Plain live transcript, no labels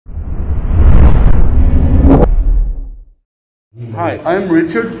Hi, I'm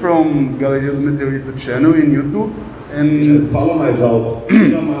Richard from Galeria do Meteorito channel in YouTube. And fala mais alto,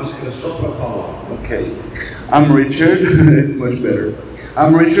 tira a máscara só para falar. Okay, I'm Richard, it's much better.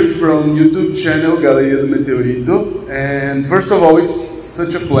 I'm Richard from YouTube channel Galeria do Meteorito, and first of all, it's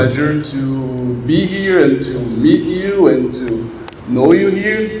such a pleasure to be here and to meet you and to know you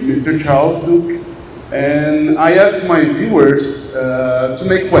here, Mr. Charles Duke. And I asked my viewers to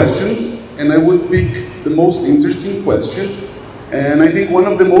make questions, and I would pick the most interesting question. And I think one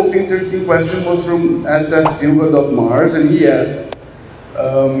of the most interesting questions was from sssilva.mars, and he asked,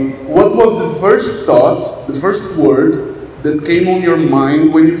 what was the first thought, the first word that came on your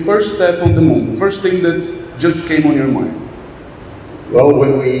mind when you first stepped on the moon? The first thing that just came on your mind? Well,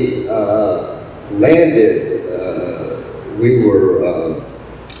 when we landed, we were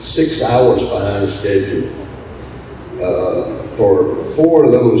 6 hours behind schedule. For 4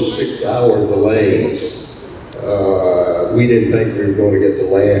 of those 6-hour delays, we didn't think we were going to get to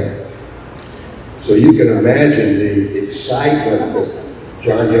land. So you can imagine the excitement that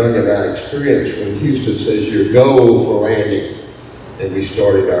John Young and I experienced when Houston says your go for landing, and we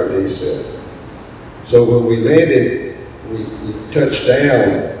started our descent. So when we landed, we touched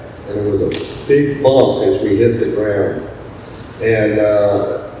down, and it was a big bump as we hit the ground. And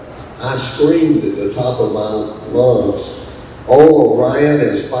I screamed at the top of my lungs, "Oh, Ryan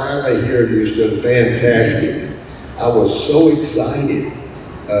is finally here, Houston, fantastic." I was so excited.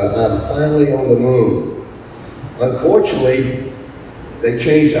 I'm finally on the moon. Unfortunately, they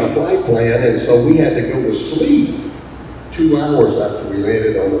changed our flight plan, and so we had to go to sleep 2 hours after we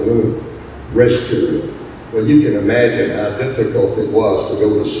landed on the moon, rest period. Well, you can imagine how difficult it was to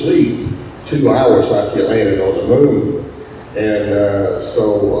go to sleep 2 hours after you landed on the moon. And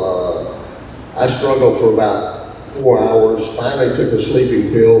so I struggled for about 4 hours, finally took a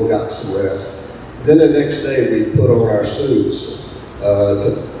sleeping pill, got some rest. Then the next day we put on our suits,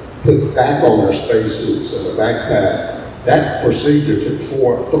 to put back on our spacesuits and the backpack. That procedure took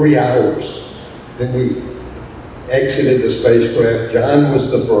 3 hours. Then we exited the spacecraft. John was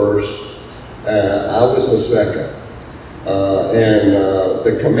the first, I was the second. And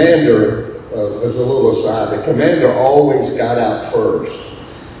the commander, as a little aside, the commander always got out first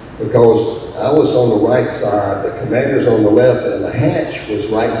because I was on the right side, the commander's on the left, and the hatch was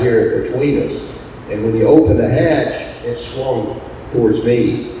right here between us. And when you open the hatch, it swung towards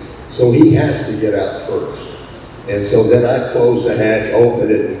me. So he has to get out first. And so then I closed the hatch, opened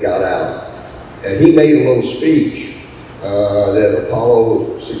it, and got out. And he made a little speech that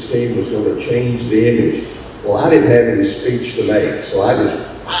Apollo 16 was going to change the image. Well, I didn't have any speech to make, so I just,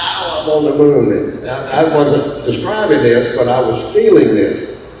 wow, I'm on the moon. And I wasn't describing this, but I was feeling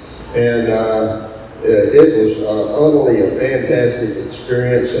this. And it was utterly a fantastic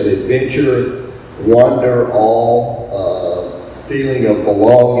experience, an adventure, wonder, awe, feeling of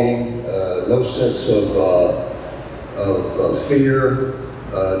belonging, no sense of fear,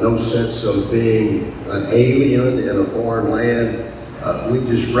 no sense of being an alien in a foreign land. We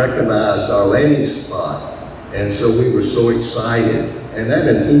just recognized our landing spot, and so we were so excited. And that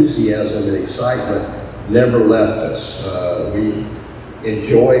enthusiasm and excitement never left us. We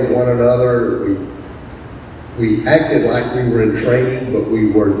enjoyed one another. We acted like we were in training, but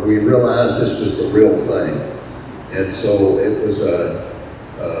we realized this was the real thing. And so it was a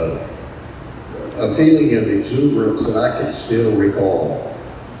feeling of exuberance that I can still recall.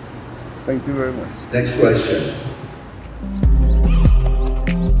 Thank you very much. Next question.